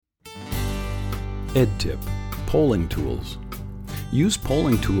EdTip: Polling Tools. Use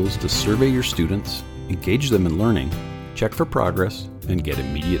polling tools to survey your students, engage them in learning, check for progress, and get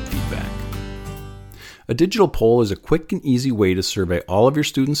immediate feedback. A digital poll is a quick and easy way to survey all of your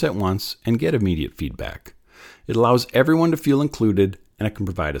students at once and get immediate feedback. It allows everyone to feel included, and it can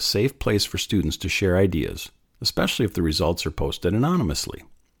provide a safe place for students to share ideas, especially if the results are posted anonymously.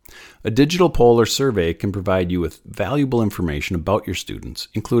 A digital poll or survey can provide you with valuable information about your students,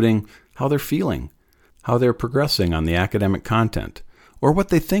 including how they're feeling, how they're progressing on the academic content, or what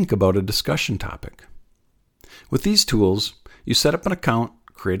they think about a discussion topic. With these tools, you set up an account,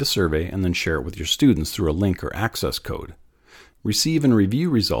 create a survey, and then share it with your students through a link or access code. Receive and review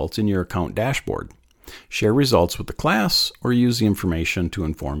results in your account dashboard. Share results with the class, or use the information to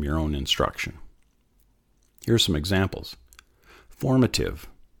inform your own instruction. Here are some examples. Formative.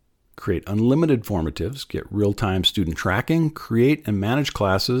 Create unlimited formatives, get real-time student tracking, create and manage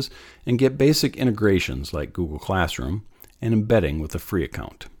classes, and get basic integrations like Google Classroom and embedding with a free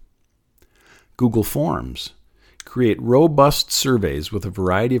account. Google Forms. Create robust surveys with a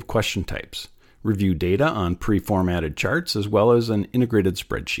variety of question types. Review data on pre-formatted charts as well as an integrated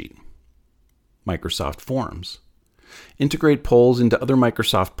spreadsheet. Microsoft Forms. Integrate polls into other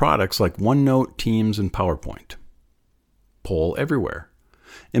Microsoft products like OneNote, Teams, and PowerPoint. Poll Everywhere.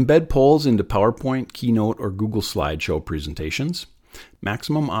 Embed polls into PowerPoint, Keynote, or Google Slideshow presentations.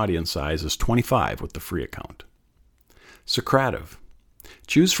 Maximum audience size is 25 with the free account. Socrative.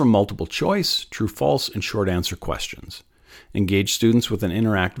 Choose from multiple choice, true, false, and short answer questions. Engage students with an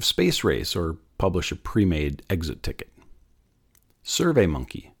interactive space race or publish a pre-made exit ticket.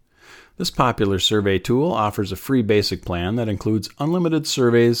 SurveyMonkey. This popular survey tool offers a free basic plan that includes unlimited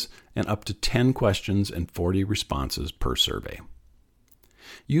surveys and up to 10 questions and 40 responses per survey.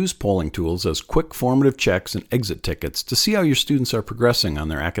 Use polling tools as quick formative checks and exit tickets to see how your students are progressing on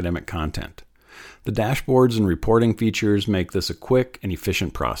their academic content. The dashboards and reporting features make this a quick and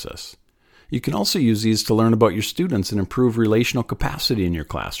efficient process. You can also use these to learn about your students and improve relational capacity in your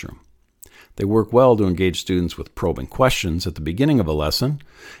classroom. They work well to engage students with probing questions at the beginning of a lesson,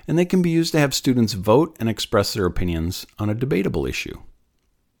 and they can be used to have students vote and express their opinions on a debatable issue.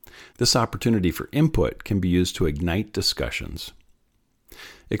 This opportunity for input can be used to ignite discussions.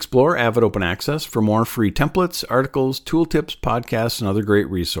 Explore Avid Open Access for more free templates, articles, tooltips, podcasts, and other great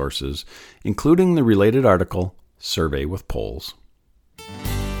resources, including the related article, Survey with Polls.